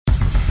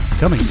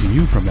Coming to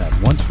you from that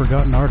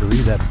once-forgotten artery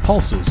that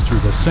pulses through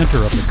the center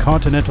of the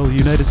continental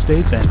United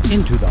States and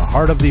into the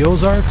heart of the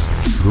Ozarks,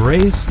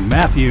 Grace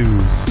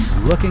Matthews.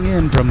 Looking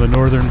in from the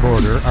northern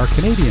border, our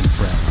Canadian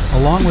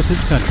friend, along with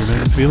his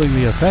countrymen feeling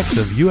the effects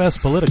of U.S.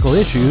 political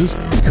issues,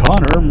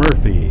 Connor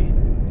Murphy.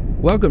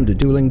 Welcome to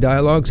Dueling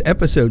Dialogues,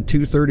 episode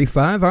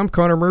 235. I'm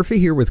Connor Murphy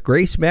here with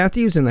Grace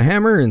Matthews in the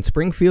Hammer in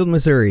Springfield,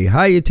 Missouri.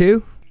 Hi, you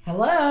two.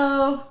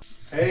 Hello.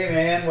 Hey,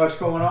 man, what's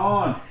going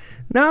on?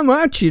 Not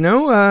much,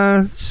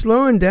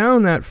 slowing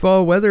down. That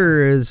fall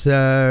weather is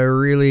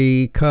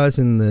really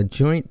causing the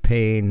joint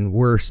pain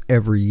worse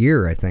every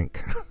year, I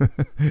think.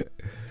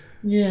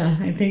 Yeah,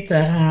 I think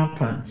that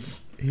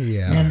happens.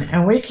 Yeah.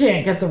 And we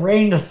can't get the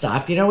rain to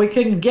stop. We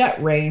couldn't get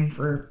rain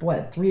for,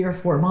 3 or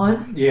 4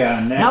 months?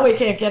 Yeah. Now we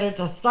can't get it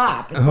to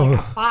stop. It's like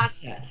a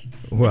faucet.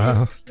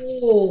 Wow.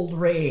 It's cold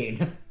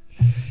rain.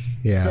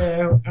 Yeah.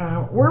 So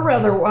we're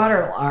rather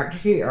waterlogged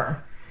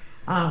here.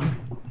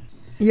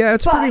 Yeah,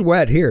 it's pretty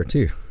wet here,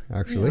 too,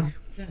 actually.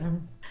 Yeah,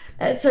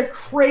 it's a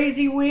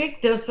crazy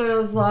week. This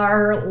is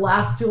our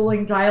last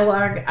Dueling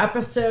Dialogue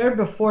episode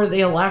before the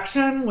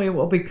election. We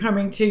will be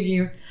coming to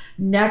you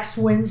next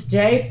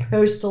Wednesday,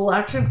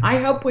 post-election. I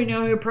hope we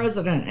know who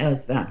president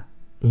is then.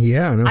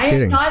 Yeah, no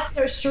kidding. I am not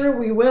so sure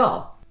we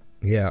will.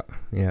 Yeah,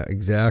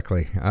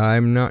 exactly.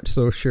 I'm not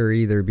so sure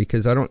either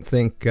because I don't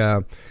think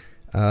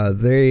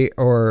they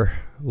are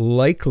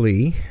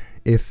likely,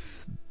 if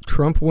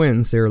Trump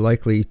wins, they're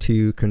likely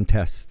to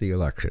contest the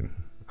election.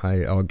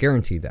 I'll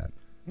guarantee that.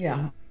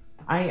 Yeah.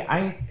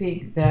 I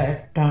think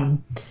that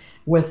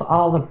with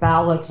all the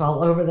ballots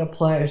all over the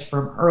place,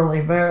 from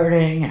early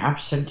voting,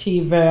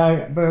 absentee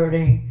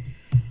voting,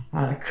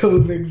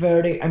 COVID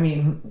voting,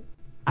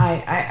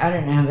 I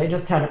don't know. They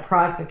just had to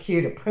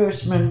prosecute a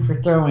postman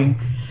for throwing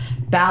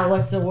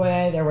ballots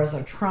away. There was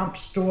a Trump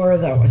store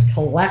that was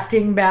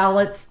collecting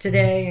ballots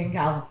today in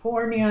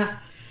California.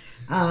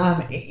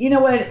 You know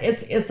what?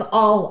 It's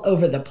all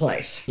over the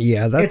place.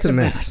 Yeah, that's a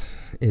mess.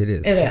 It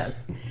is. It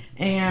is.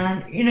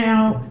 And,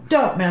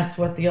 don't mess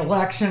with the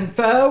election,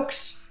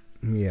 folks.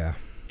 Yeah.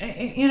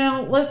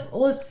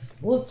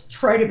 Let's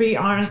try to be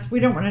honest.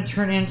 We don't want to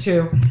turn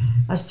into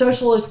a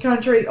socialist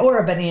country or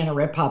a banana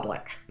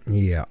republic.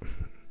 Yeah.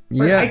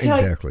 Yeah,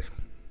 exactly.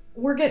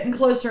 We're getting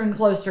closer and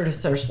closer to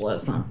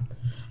socialism.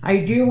 I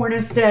do want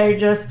to say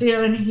just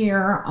in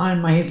here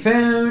on my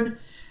phone,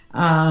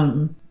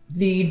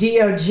 the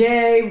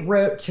DOJ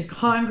wrote to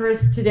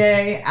Congress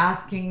today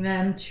asking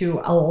them to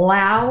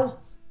allow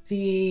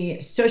the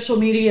social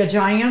media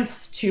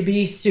giants to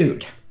be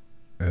sued.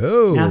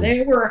 Oh. Now,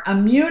 they were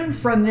immune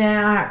from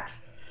that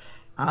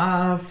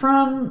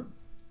from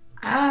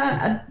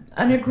an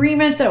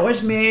agreement that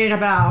was made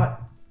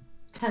about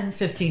 10,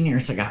 15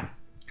 years ago.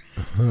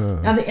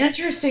 Uh-huh. Now, the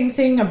interesting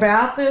thing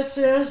about this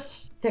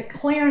is that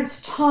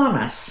Clarence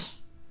Thomas,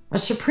 a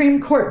Supreme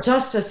Court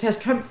justice, has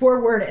come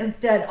forward and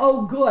said,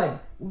 oh, good,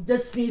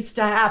 this needs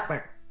to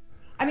happen.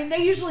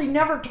 They usually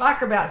never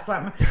talk about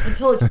something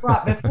until it's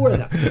brought before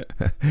them.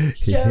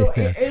 So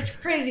it's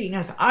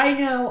craziness. I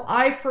know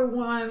I, for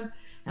one,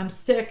 am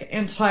sick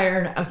and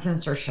tired of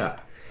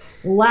censorship.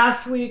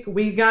 Last week,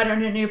 we got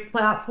on a new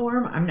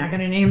platform. I'm not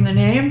going to name the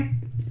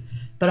name,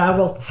 but I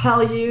will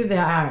tell you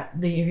that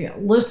the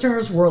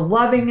listeners were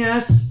loving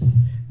us.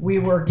 We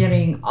were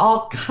getting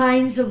all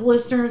kinds of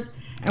listeners,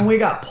 and we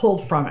got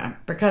pulled from it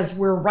because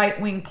we're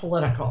right-wing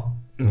political.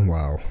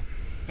 Wow.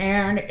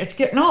 And it's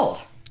getting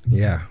old.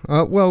 Yeah.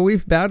 Well,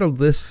 we've battled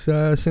this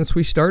since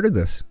we started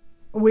this.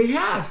 We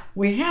have.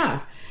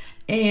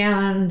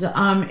 And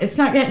it's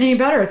not getting any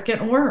better. It's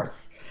getting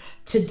worse.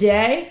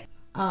 Today,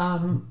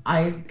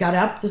 I got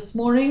up this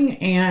morning,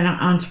 and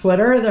on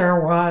Twitter,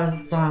 there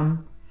was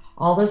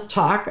all this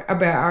talk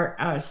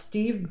about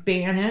Steve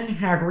Bannon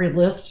had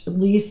released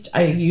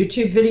a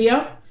YouTube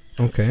video.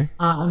 Okay.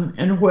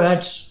 In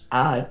which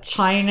a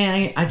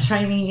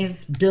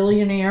Chinese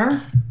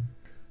billionaire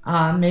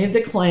made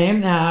the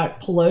claim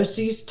that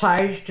Pelosi's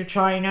ties to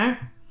China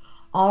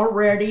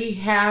already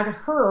had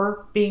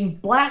her being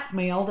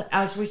blackmailed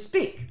as we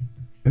speak.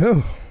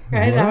 Oh,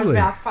 okay, lovely. That was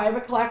about 5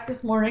 o'clock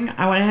this morning.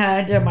 I went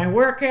ahead, did my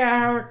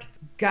workout,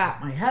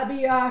 got my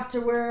hubby off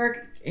to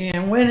work,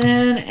 and went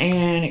in,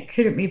 and it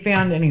couldn't be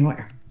found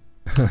anywhere.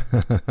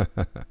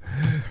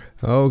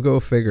 Oh, go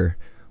figure.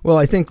 Well,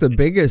 I think the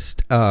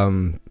biggest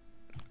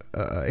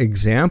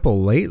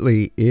example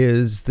lately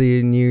is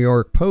the New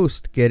York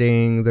Post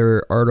getting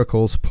their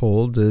articles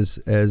pulled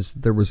as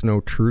there was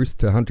no truth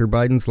to Hunter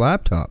Biden's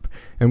laptop.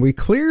 And we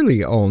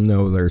clearly all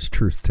know there's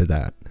truth to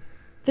that.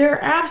 There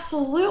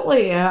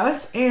absolutely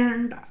is.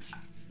 And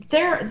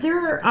their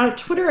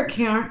Twitter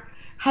account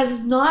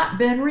has not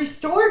been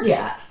restored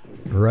yet.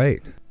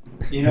 Right.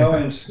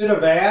 Instead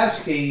of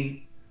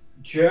asking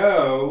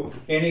Joe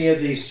any of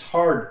these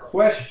hard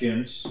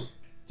questions,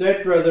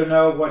 they'd rather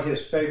know what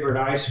his favorite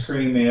ice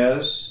cream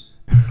is,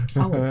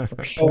 Oh,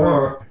 for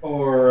sure.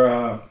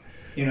 or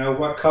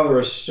what color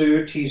of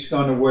suit he's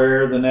going to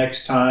wear the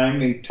next time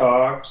he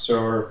talks,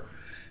 or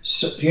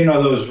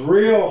those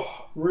real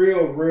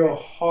real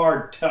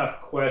hard,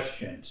 tough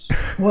questions.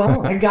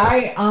 Well, a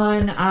guy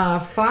on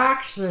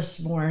Fox this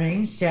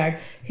morning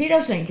said he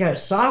doesn't get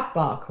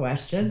softball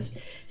questions.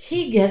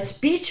 He gets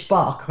beach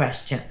ball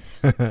questions.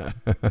 That's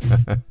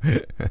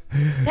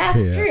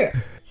true.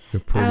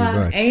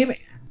 Pretty much.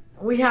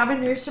 We have a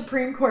new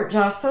Supreme Court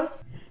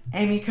Justice,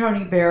 Amy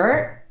Coney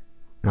Barrett.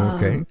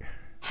 Okay.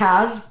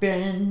 Has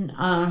been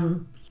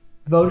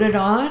voted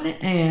on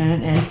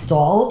and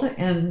installed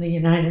in the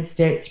United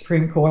States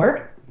Supreme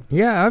Court.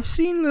 Yeah, I've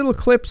seen little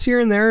clips here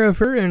and there of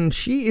her, and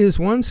she is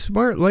one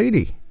smart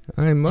lady.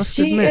 I must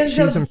admit,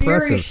 she's impressive. She is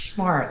a very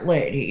smart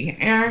lady,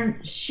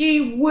 and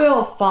she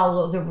will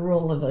follow the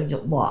rule of the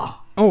law.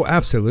 Oh,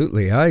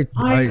 absolutely.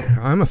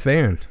 I'm a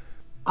fan.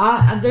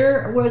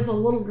 There was a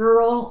little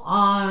girl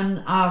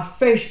on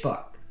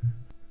Facebook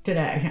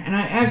today, and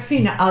I've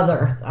seen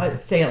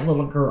say a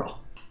little girl.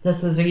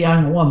 This is a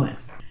young woman.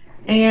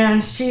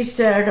 And she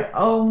said,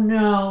 oh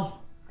no,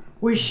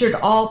 we should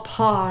all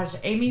pause.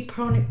 Amy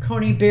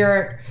Coney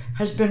Barrett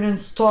has been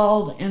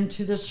installed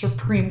into the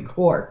Supreme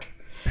Court.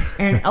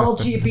 And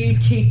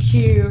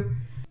LGBTQ,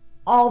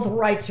 all the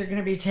rights are going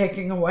to be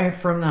taken away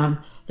from them.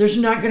 There's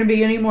not going to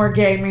be any more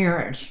gay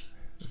marriage.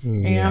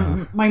 Yeah.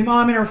 And my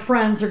mom and her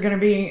friends are going to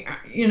be,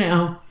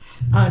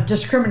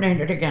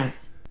 discriminated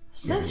against.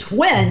 Since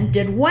when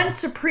did one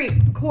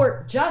Supreme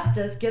Court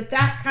justice get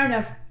that kind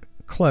of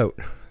clout?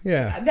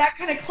 Yeah. That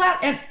kind of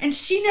clout. And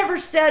she never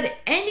said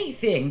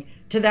anything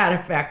to that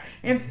effect.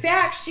 In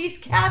fact, she's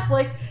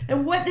Catholic.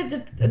 And what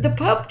did the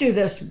Pope do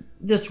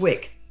this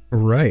week?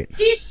 Right.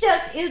 He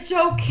says it's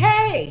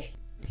okay.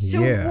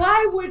 So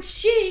why would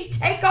she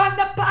take on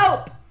the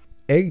Pope?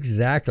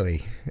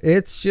 Exactly.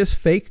 It's just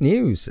fake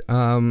news.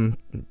 Because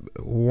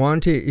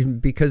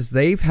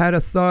they've had a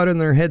thought in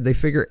their head. They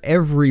figure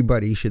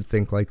everybody should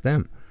think like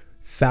them.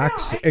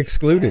 Facts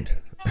excluded.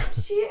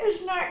 She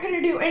is not going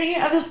to do any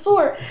of the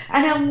sort.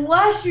 And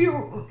unless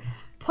you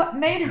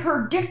made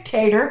her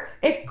dictator,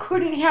 it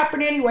couldn't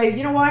happen anyway.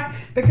 You know why?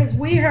 Because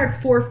we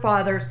had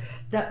forefathers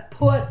that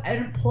put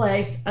in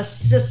place a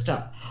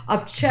system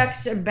of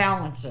checks and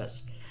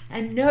balances.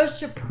 And no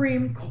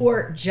Supreme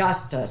Court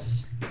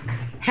justice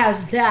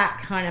has that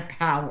kind of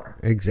power.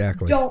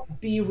 Exactly. Don't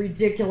be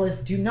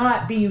ridiculous. Do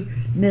not be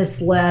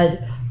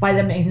misled by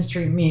the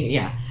mainstream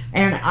media.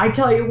 And I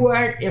tell you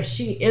what, if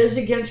she is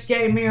against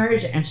gay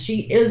marriage and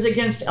she is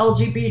against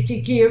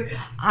LGBTQ,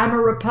 I'm a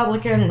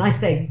Republican and I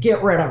say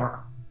get rid of her.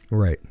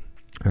 Right.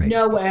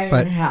 No way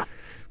in hell.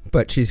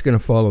 But she's going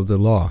to follow the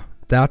law.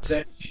 That's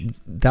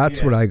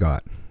what I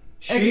got.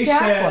 She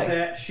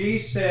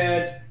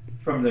said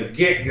from the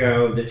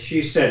get-go that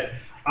she said,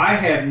 I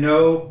have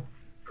no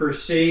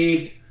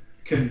perceived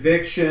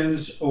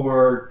convictions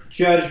or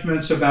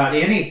judgments about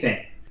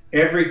anything.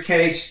 Every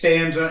case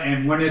stands on,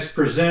 and when it's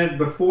presented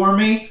before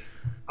me,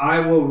 I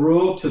will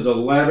rule to the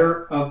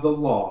letter of the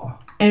law.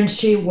 And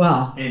she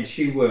will.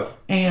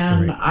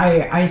 And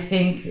right. I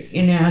think,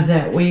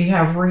 that we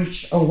have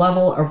reached a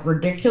level of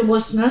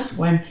ridiculousness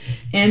when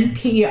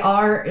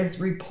NPR is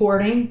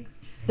reporting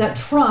that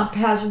Trump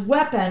has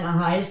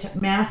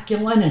weaponized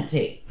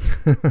masculinity.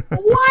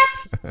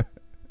 What?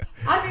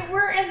 I mean,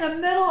 we're in the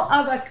middle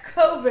of a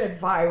COVID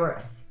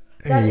virus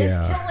that is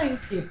killing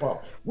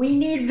people. We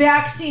need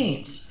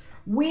vaccines.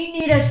 We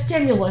need a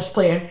stimulus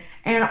plan.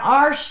 And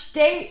our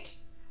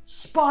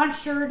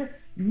state-sponsored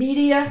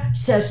media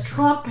says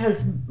Trump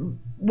has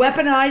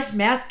weaponized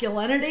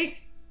masculinity.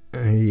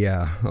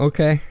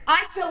 Okay.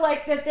 I feel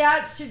like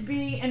that should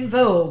be in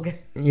vogue.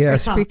 Yeah,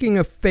 speaking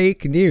of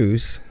fake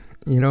news,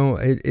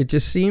 it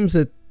just seems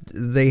that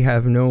they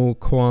have no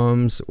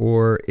qualms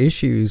or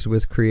issues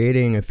with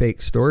creating a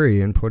fake story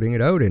and putting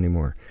it out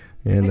anymore.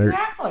 And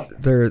exactly.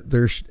 they're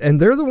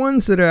the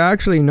ones that are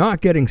actually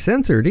not getting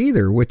censored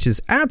either, which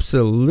is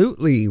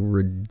absolutely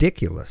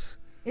ridiculous.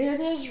 It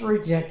is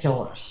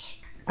ridiculous.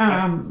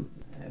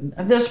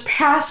 This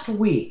past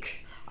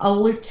week, a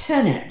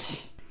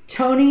lieutenant,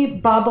 Tony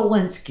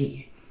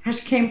Bobulinski, has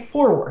came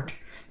forward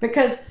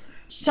because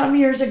some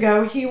years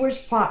ago he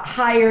was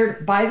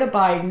hired by the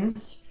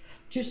Bidens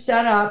to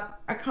set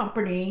up a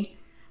company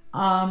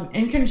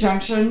in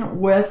conjunction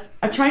with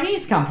a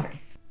Chinese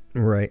company.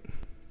 Right.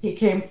 He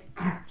came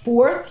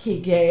forth. He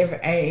gave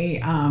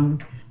a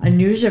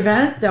news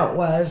event that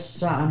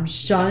was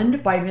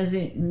shunned by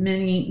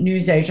many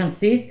news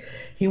agencies.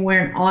 He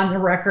went on the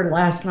record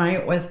last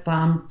night with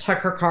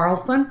Tucker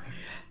Carlson.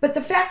 But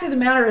the fact of the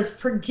matter is,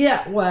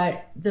 forget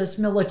what this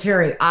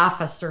military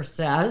officer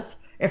says,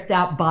 if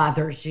that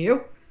bothers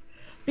you,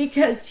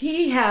 because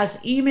he has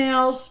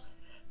emails,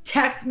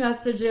 text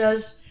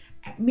messages,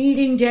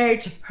 meeting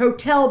dates,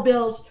 hotel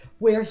bills,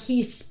 where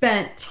he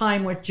spent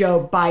time with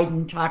Joe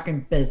Biden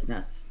talking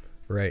business.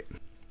 Right.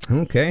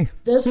 Okay.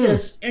 This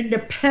is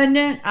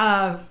independent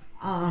of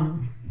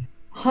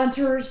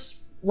Hunter's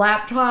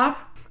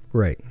laptop.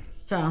 Right.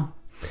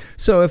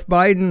 So if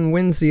Biden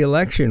wins the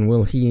election,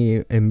 will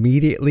he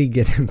immediately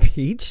get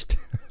impeached?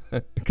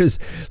 Because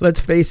let's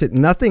face it,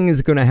 nothing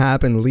is going to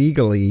happen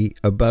legally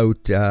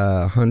about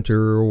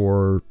Hunter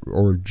or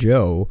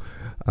Joe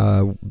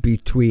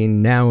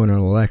between now and an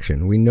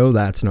election. We know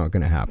that's not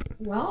going to happen.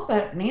 Well,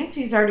 but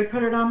Nancy's already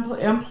put it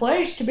in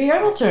place to be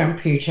able to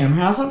impeach him,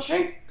 hasn't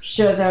she?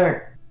 So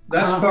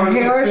that's part of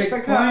the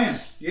big plan.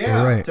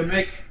 Yeah, right.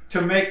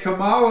 to make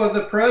Kamala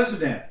the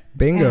president.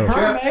 Bingo. And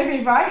her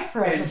maybe vice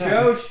president. And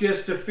Joe's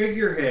just a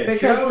figurehead.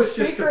 Because Joe's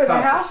the Speaker of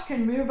the House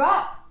can move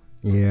up.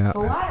 Yeah. The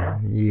ladder.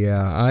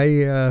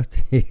 Yeah.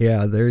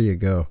 Yeah. There you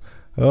go.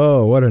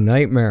 Oh, what a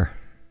nightmare.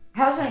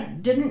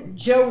 Didn't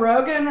Joe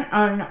Rogan,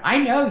 and I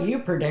know you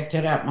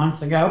predicted it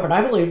months ago, but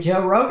I believe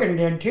Joe Rogan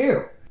did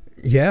too.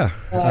 Yeah.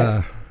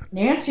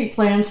 Nancy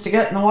plans to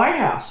get in the White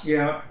House.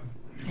 Yeah.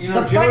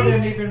 Joe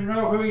didn't even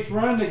know who he's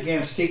running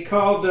against. He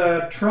called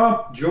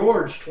Trump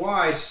George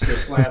twice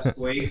this last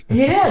week.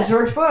 He did,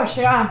 George Bush,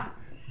 yeah.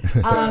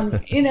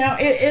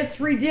 It's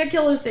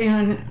ridiculous,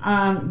 and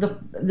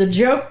the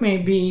joke may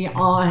be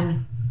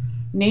on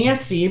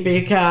Nancy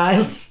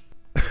because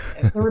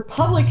the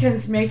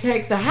Republicans may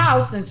take the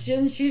House, and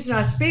she's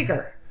not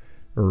Speaker.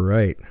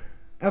 Right.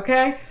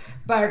 Okay?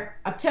 But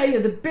I'll tell you,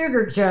 the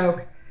bigger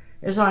joke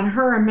is on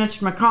her and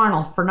Mitch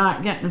McConnell for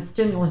not getting a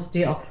stimulus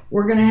deal.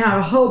 We're going to have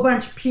a whole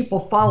bunch of people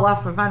fall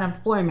off of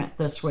unemployment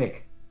this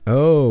week.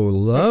 Oh,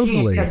 lovely.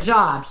 They can't get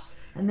jobs.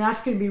 And that's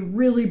going to be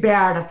really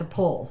bad at the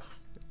polls.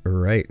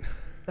 Right.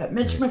 But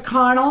Mitch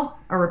McConnell,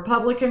 a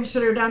Republican,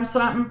 should have done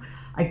something.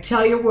 I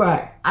tell you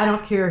what, I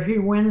don't care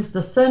who wins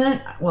the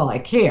Senate. Well, I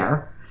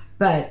care.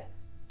 But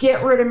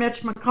get rid of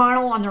Mitch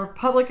McConnell on the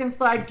Republican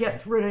side.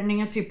 Get rid of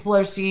Nancy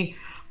Pelosi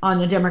on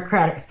the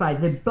Democratic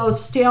side. They both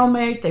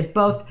stalemate. They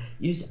both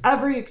use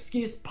every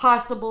excuse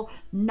possible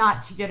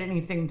not to get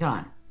anything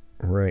done.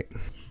 Right.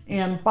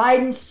 And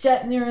Biden's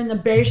sitting there in the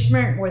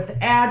basement with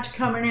ads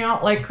coming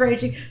out like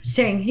crazy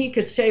saying he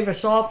could save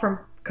us all from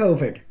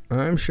COVID.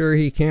 I'm sure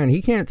he can.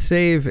 He can't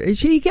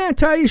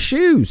tie his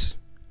shoes.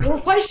 Well,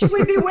 why should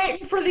we be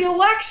waiting for the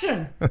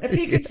election if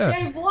he could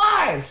save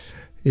lives?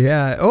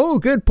 Yeah. Oh,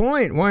 good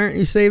point. Why aren't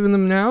you saving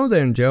them now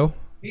then, Joe?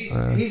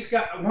 He's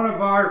got one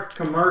of our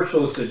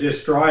commercials that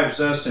just drives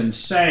us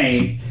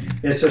insane.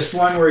 It's this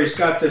one where he's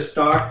got this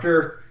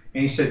doctor,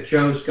 and he said,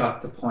 Joe's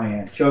got the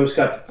plan. Joe's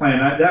got the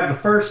plan. The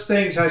first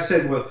things I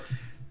said, well,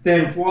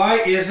 then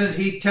why isn't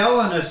he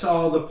telling us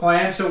all the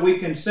plans so we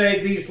can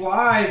save these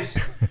lives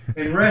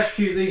and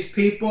rescue these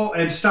people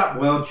and stop?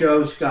 Well,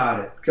 Joe's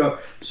got it.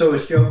 So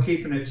is Joe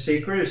keeping it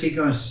secret? Is he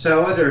going to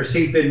sell it, or has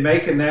he been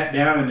making that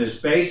down in his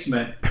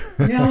basement?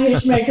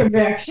 He's making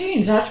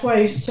vaccines. That's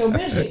why he's so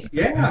busy.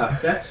 Yeah,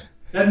 that's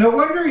no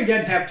wonder he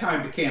doesn't have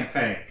time to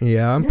campaign.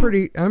 Yeah,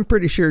 I'm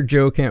pretty sure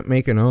Joe can't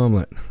make an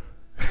omelet.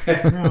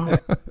 No.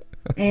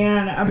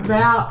 And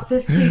about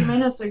 15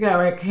 minutes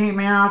ago, it came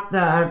out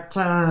that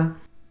the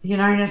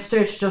United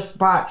States just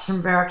bought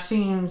some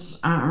vaccines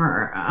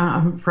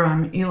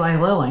from Eli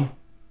Lilly.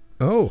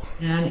 Oh.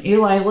 And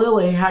Eli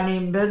Lilly hadn't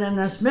even been in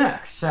this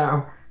mix.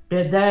 So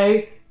did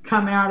they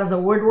come out of the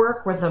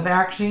woodwork with a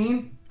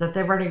vaccine that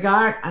they've already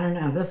got? I don't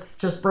know. This is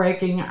just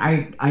breaking.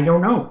 I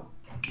don't know.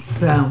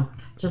 So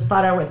just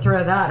thought I would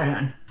throw that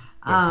in.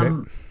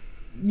 Okay.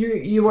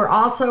 You were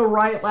also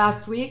right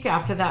last week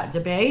after that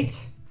debate.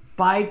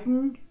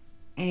 Biden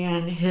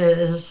and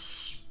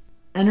his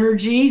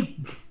energy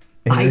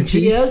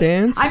ideas.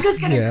 Stance? I'm just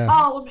going to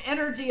call them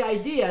energy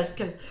ideas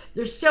because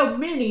there's so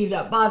many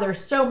that bother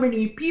so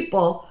many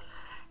people,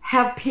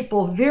 have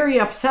people very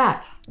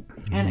upset.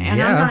 And I'm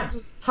not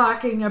just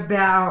talking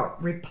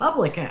about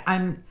Republican.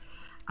 I'm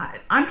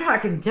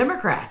talking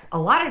Democrats, a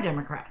lot of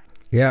Democrats.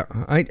 Yeah,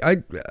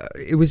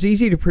 it was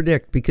easy to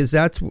predict because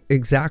that's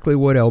exactly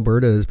what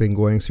Alberta has been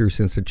going through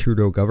since the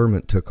Trudeau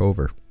government took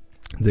over.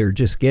 They're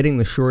just getting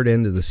the short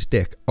end of the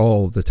stick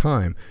all the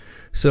time.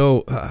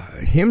 So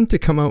him to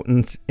come out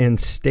and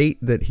state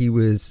that he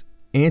was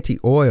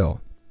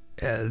anti-oil,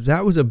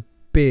 that was a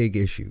big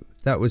issue.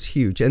 That was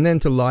huge. And then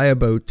to lie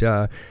about,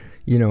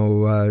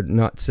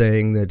 not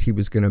saying that he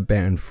was going to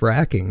ban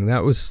fracking,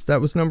 that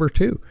was number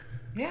two.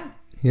 Yeah.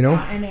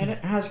 And it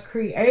has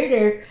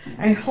created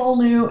a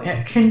whole new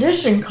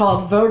condition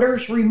called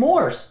voters'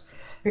 remorse,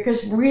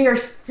 because we are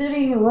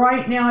sitting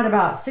right now at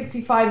about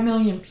 65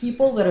 million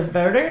people that have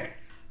voted.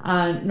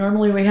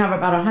 Normally we have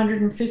about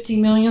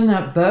 150 million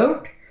that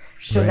vote,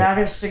 so that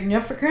is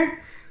significant.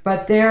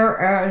 But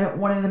they're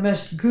one of the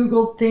most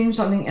Googled things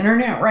on the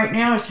internet right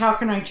now is how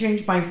can I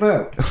change my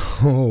vote?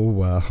 Oh,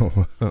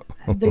 wow.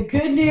 The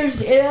good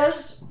news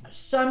is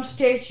some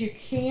states you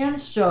can,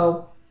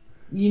 so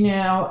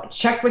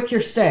check with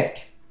your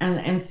state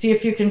and see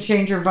if you can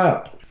change your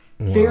vote.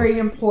 Wow. Very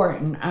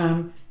important.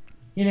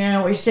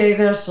 We say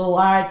this a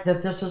lot,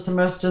 that this is the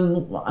most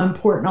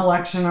important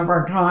election of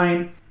our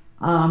time.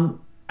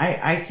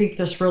 I think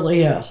this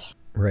really is.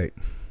 Right.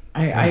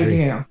 I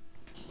do.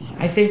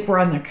 I think we're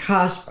on the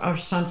cusp of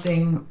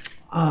something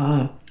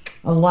a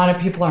lot of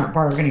people aren't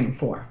bargaining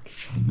for.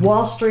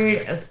 Wall Street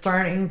is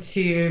starting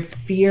to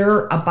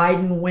fear a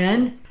Biden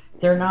win.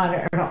 They're not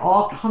at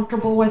all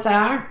comfortable with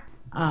that.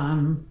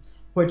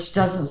 Which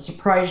doesn't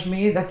surprise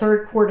me. The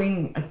third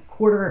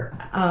quarter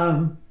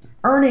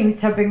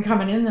earnings have been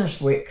coming in this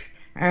week,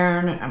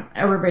 And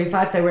everybody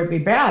thought they would be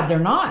bad. They're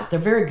not. They're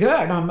very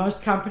good on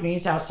most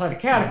companies outside of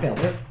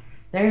Caterpillar.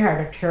 They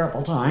had a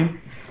terrible time.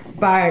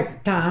 But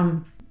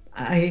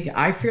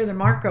I fear the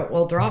market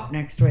will drop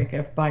next week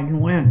if Biden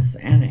wins,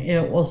 and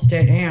it will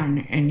stay down,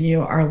 and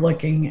you are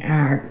looking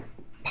at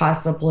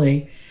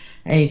possibly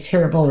a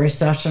terrible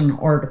recession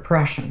or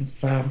depression.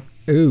 So,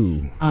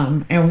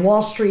 and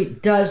Wall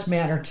Street does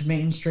matter to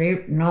Main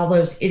Street, and all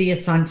those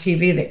idiots on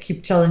TV that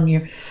keep telling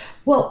you,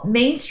 well,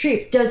 Main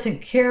Street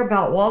doesn't care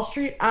about Wall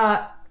Street.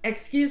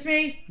 Excuse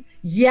me?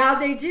 Yeah,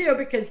 they do,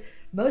 because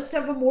most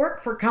of them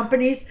work for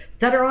companies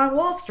that are on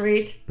Wall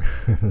Street.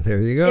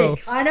 There you go.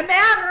 It kind of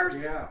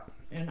matters. Yeah.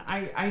 And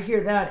I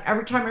hear that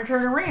every time I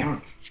turn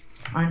around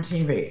on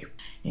TV.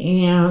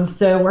 And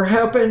so we're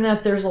hoping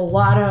that there's a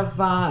lot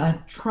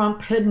of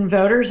Trump hidden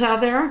voters out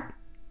there.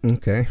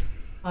 Okay.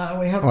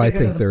 We hope I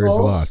think there is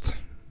lots.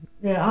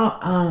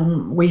 Yeah.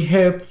 We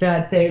hope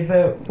that they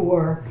vote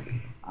for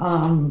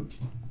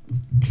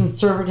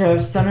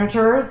conservative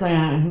senators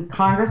and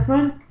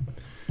congressmen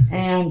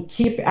and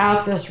keep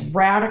out this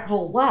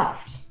radical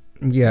left.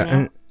 Yeah,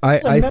 and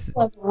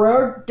middle of the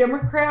road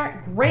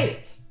Democrat,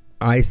 great.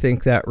 I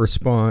think that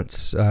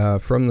response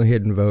from the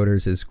hidden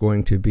voters is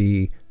going to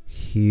be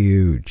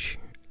huge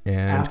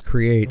and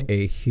create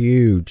a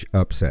huge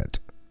upset.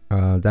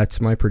 That's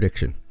my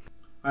prediction.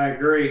 I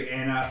agree,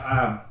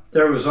 and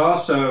there was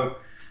also,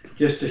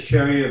 just to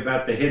show you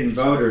about the hidden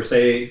voters,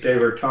 they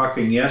were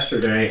talking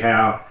yesterday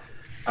how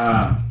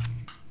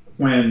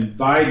when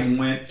Biden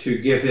went to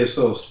give his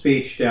little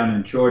speech down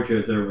in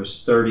Georgia, there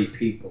was 30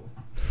 people.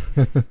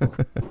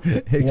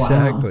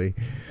 Exactly.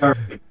 Wow.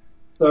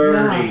 30.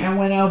 Yeah, and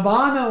when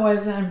Obama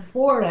was in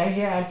Florida,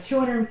 he had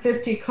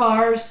 250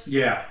 cars.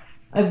 Yeah.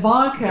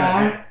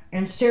 Ivanka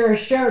and Sarah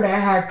Schroeder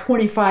had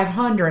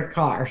 2,500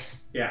 cars.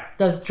 Yeah.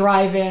 Those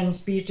drive-in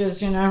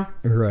speeches, you know?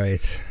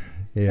 Right.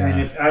 Yeah.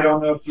 And I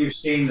don't know if you've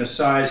seen the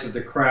size of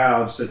the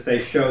crowds that they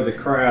show the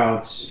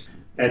crowds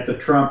at the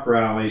Trump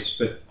rallies,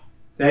 but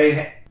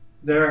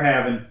they're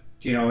having,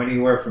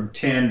 anywhere from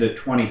 10 to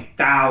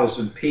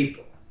 20,000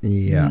 people.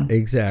 Yeah,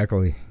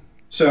 exactly.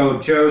 So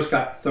Joe's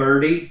got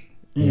 30.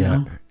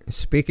 Yeah.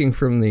 Speaking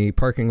from the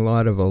parking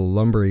lot of a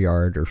lumber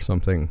yard or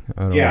something.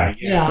 I don't know.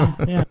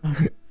 Yeah.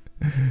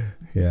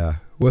 Yeah.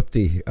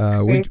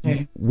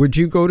 Whoopty. Would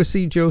you go to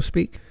see Joe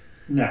speak?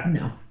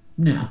 No.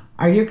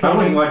 Are you kidding? I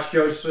wouldn't watch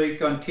Joe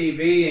speak on TV,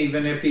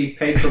 even if he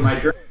paid for my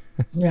drink.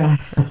 Yeah.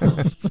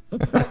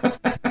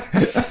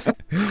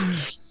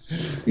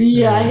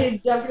 Yeah,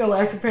 he'd definitely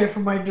have to pay for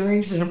my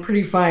drinks and a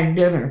pretty fine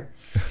dinner.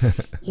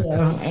 So,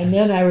 and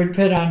then I would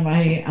put on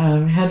my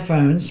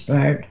headphones,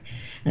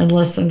 and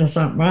listen to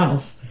something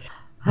else.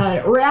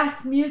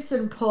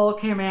 Rasmussen poll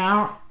came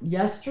out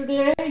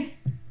yesterday.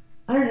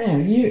 I don't know.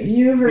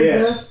 You heard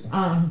this?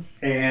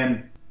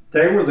 And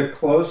they were the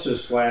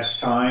closest last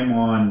time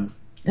on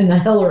in the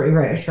Hillary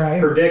race, right?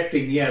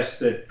 Predicting, yes,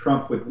 that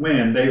Trump would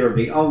win. They were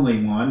the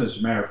only one, as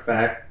a matter of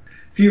fact.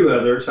 A few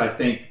others, I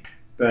think,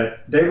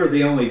 but they were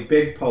the only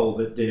big poll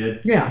that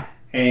did. Yeah.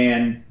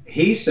 And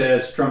he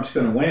says Trump's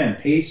going to win.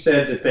 He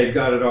said that they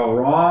got it all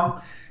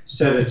wrong.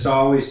 Said it's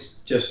always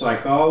just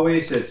like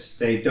always.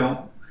 They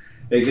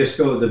just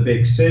go to the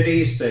big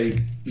cities. They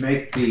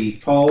make the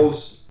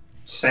polls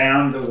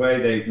sound the way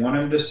they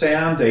want them to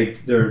sound.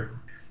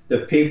 The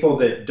people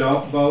that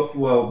don't vote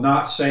will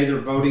not say they're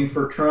voting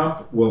for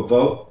Trump, will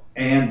vote,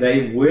 and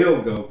they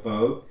will go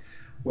vote.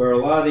 Where a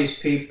lot of these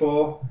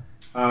people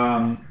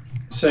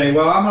say,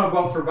 well, I'm going to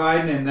vote for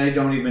Biden, and they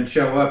don't even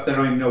show up. They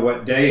don't even know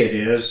what day it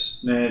is.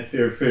 And if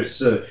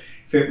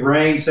it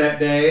rains that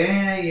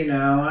day,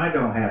 I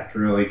don't have to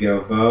really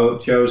go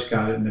vote. Joe's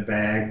got it in the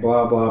bag,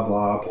 blah, blah,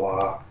 blah,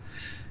 blah.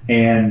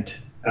 And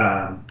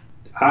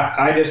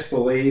I just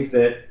believe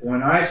that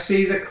when I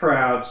see the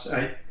crowds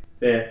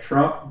that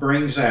Trump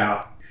brings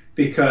out,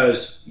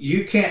 because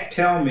you can't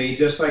tell me,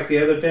 just like the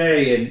other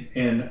day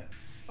in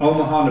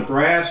Omaha,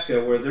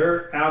 Nebraska, where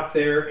they're out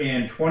there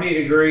in 20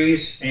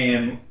 degrees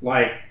and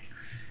like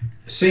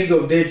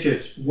single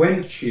digits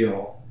wind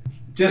chill,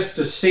 just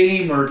to see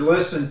him or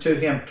listen to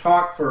him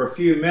talk for a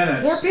few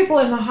minutes. There are people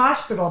in the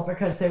hospital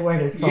because they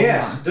waited so long.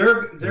 Yes,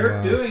 they're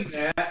doing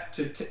that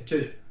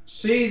to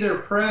see their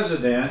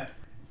president.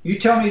 You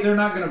tell me they're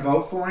not going to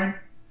vote for him?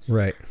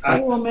 Right. They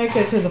will make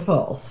it to the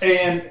polls.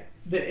 And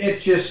it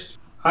just,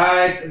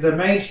 the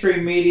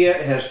mainstream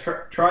media has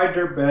tried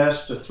their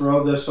best to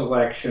throw this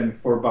election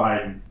for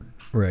Biden.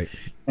 Right.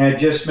 And it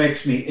just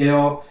makes me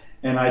ill.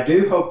 And I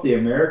do hope the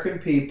American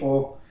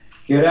people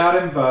get out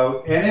and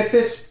vote. And if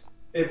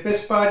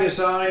it's by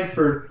design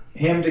for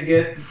him to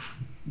get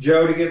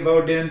Joe to get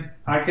voted in,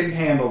 I can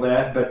handle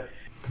that. But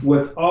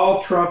with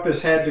all Trump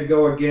has had to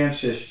go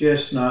against, it's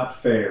just not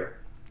fair.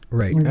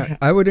 Right.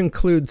 I would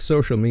include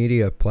social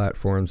media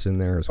platforms in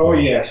there as well. Oh,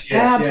 yes.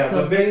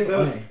 Absolutely.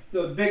 Yeah.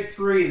 The big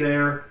three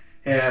there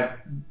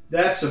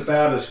that's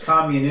about as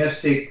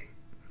communistic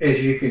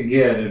as you can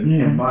get,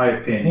 in my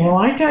opinion. Well,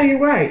 I tell you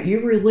what, you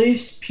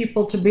release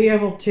people to be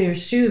able to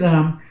sue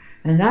them,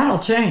 and that'll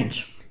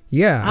change.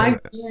 Yeah. I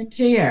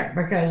guarantee it,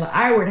 because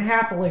I would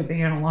happily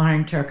be in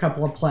line to a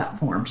couple of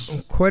platforms.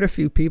 Quite a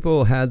few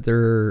people had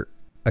their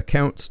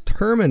accounts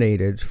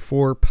terminated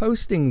for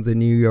posting the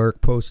New York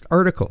Post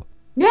article.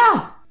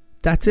 Yeah.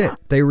 That's it.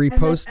 They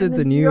reposted And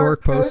the New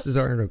York Post's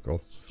article.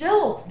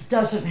 Still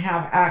doesn't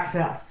have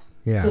access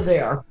Yeah. to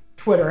their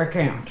Twitter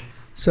account.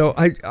 So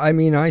I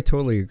mean, I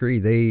totally agree.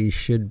 They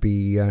should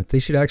be. They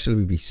should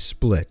actually be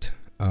split.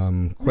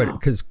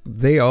 Because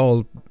they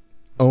all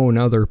own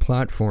other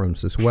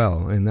platforms as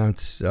well, and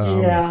that's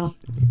not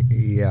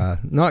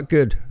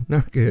good.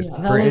 Not good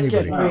for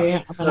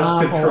anybody.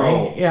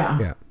 Control.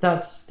 Yeah,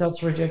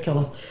 that's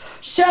ridiculous.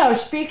 So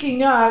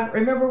speaking of,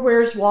 remember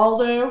Where's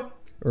Waldo?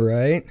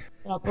 Right.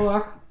 That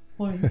book.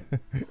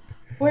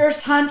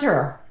 Where's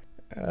Hunter?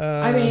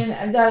 I mean,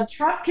 the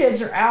Trump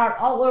kids are out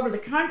all over the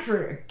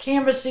country,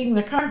 canvassing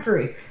the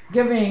country,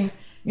 giving,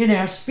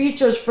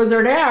 speeches for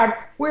their dad.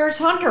 Where's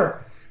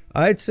Hunter?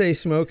 I'd say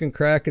smoking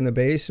crack in the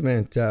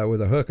basement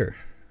with a hooker.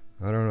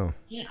 I don't know.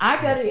 Yeah, I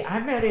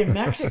bet in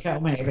Mexico,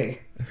 maybe.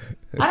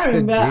 I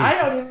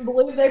don't even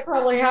believe they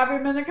probably have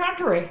him in the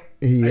country.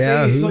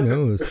 Yeah, who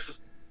knows?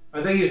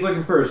 I think he's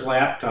looking for his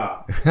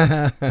laptop.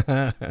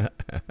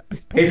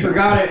 He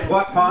forgot at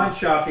what pawn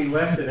shop he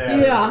left it at.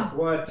 Yeah.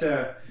 What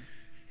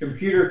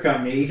computer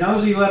company. He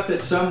knows he left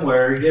it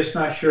somewhere. He's just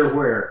not sure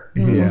where.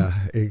 Yeah,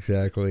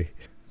 exactly.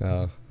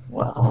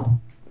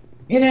 Well,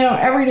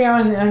 every now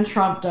and then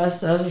Trump does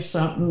say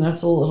something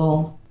that's a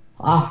little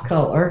off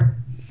color.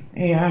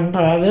 And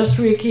this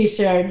week he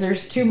said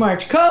there's too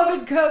much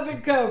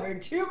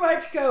COVID, too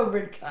much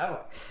COVID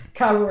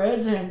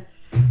coverage. And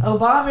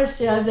Obama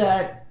said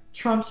that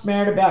Trump's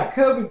mad about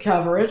COVID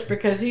coverage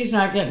because he's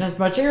not getting as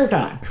much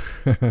airtime.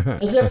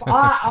 As if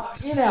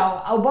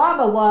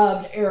Obama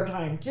loved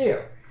airtime too.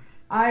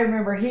 I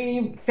remember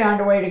he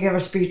found a way to give a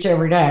speech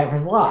every day of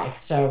his life.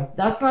 So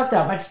that's not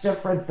that much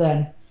different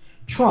than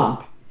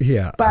Trump.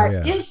 Yeah.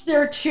 But is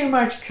there too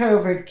much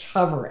COVID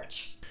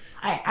coverage?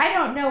 I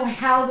don't know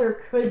how there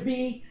could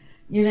be.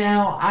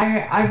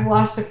 I've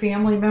lost a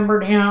family member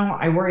now.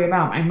 I worry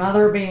about my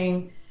mother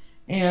being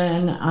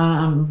in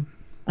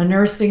a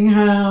nursing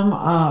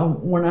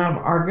home. One of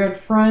our good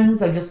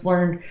friends, I just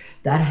learned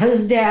that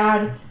his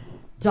dad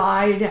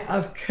died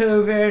of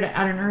COVID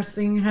at a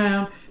nursing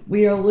home.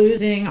 We are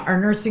losing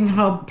our nursing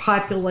home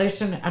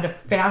population at a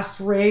fast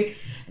rate.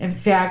 In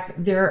fact,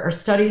 there are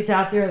studies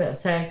out there that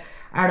say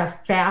at a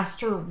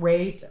faster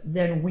rate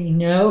than we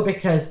know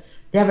because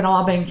they haven't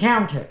all been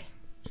counted.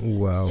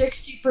 Wow.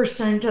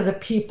 60% of the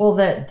people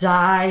that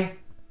die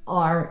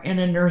are in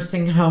a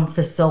nursing home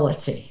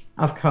facility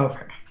of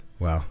COVID.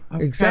 Wow.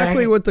 Okay.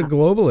 Exactly what the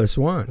globalists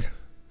want.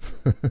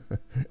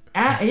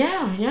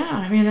 Yeah.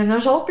 I mean, and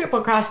those old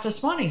people cost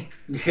us money.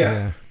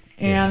 Yeah.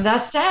 And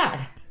that's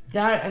sad.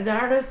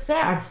 That is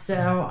sad.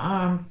 So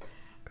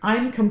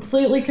I'm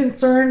completely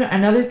concerned.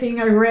 Another thing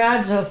I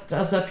read, just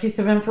as a piece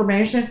of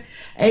information,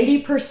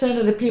 80%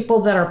 of the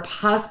people that are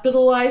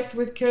hospitalized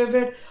with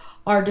COVID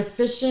are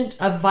deficient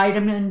of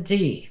vitamin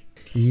D.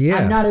 Yes.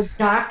 I'm not a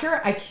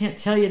doctor. I can't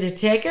tell you to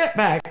take it,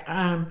 but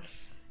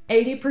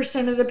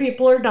 80% of the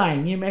people are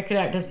dying. You make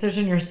that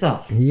decision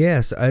yourself.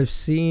 Yes, I've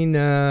seen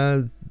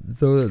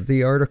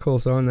the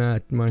articles on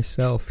that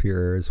myself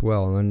here as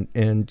well.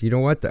 And you know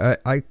what?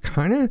 I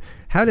kind of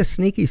had a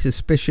sneaky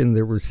suspicion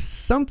there was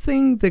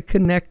something that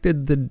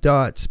connected the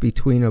dots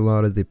between a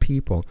lot of the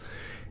people.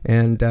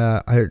 And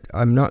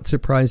I'm not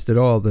surprised at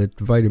all that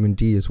vitamin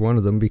D is one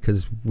of them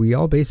because we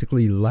all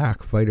basically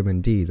lack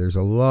vitamin D. There's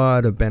a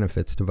lot of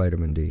benefits to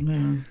vitamin D.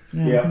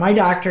 Yeah. My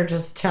doctor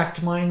just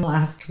checked mine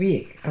last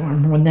week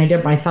when they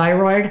did my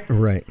thyroid.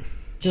 Right.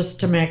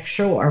 Just to make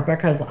sure,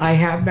 because I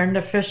have been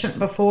deficient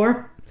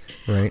before.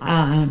 Right.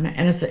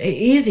 And it's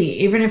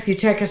easy, even if you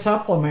take a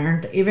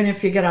supplement, even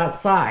if you get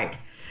outside.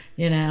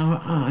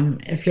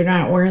 If you're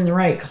not wearing the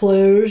right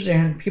clothes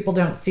and people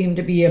don't seem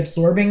to be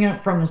absorbing it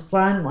from the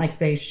sun like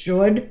they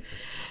should.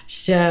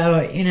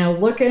 So,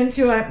 look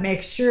into it.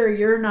 Make sure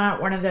you're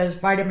not one of those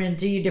vitamin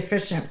D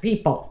deficient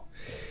people.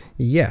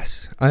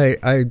 Yes.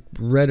 I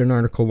read an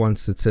article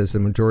once that says the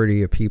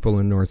majority of people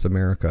in North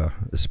America,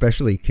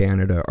 especially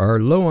Canada, are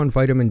low on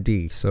vitamin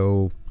D.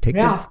 So take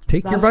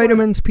your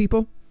vitamins,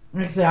 people.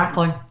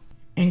 Exactly.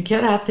 And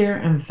get out there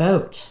and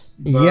vote.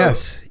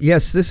 Yes.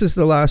 This is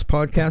the last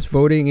podcast.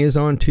 Voting is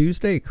on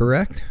Tuesday,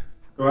 correct?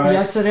 Right.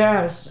 Yes, it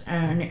is.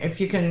 And if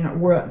you can,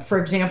 for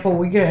example,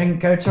 we can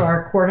go to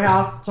our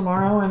courthouse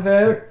tomorrow and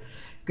vote.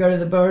 Go to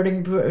the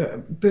voting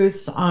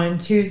booths on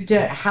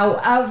Tuesday.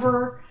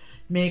 However,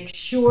 make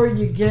sure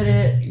you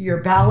get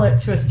your ballot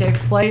to a safe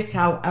place,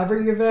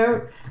 however you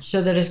vote,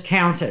 so that it's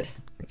counted.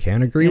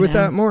 Can't agree with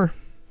that more.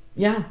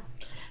 Yeah.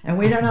 And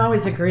we don't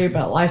always agree,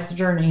 but life's a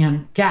journey,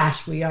 and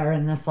gosh, we are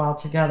in this all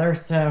together.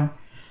 So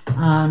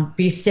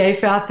be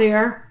safe out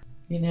there.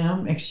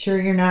 Make sure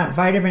you're not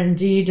vitamin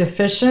D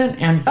deficient,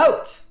 and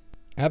vote.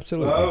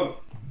 Absolutely. Oh.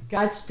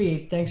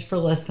 Godspeed. Thanks for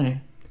listening.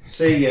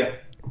 See ya.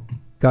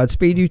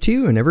 Godspeed you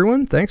too, and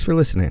everyone, thanks for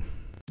listening.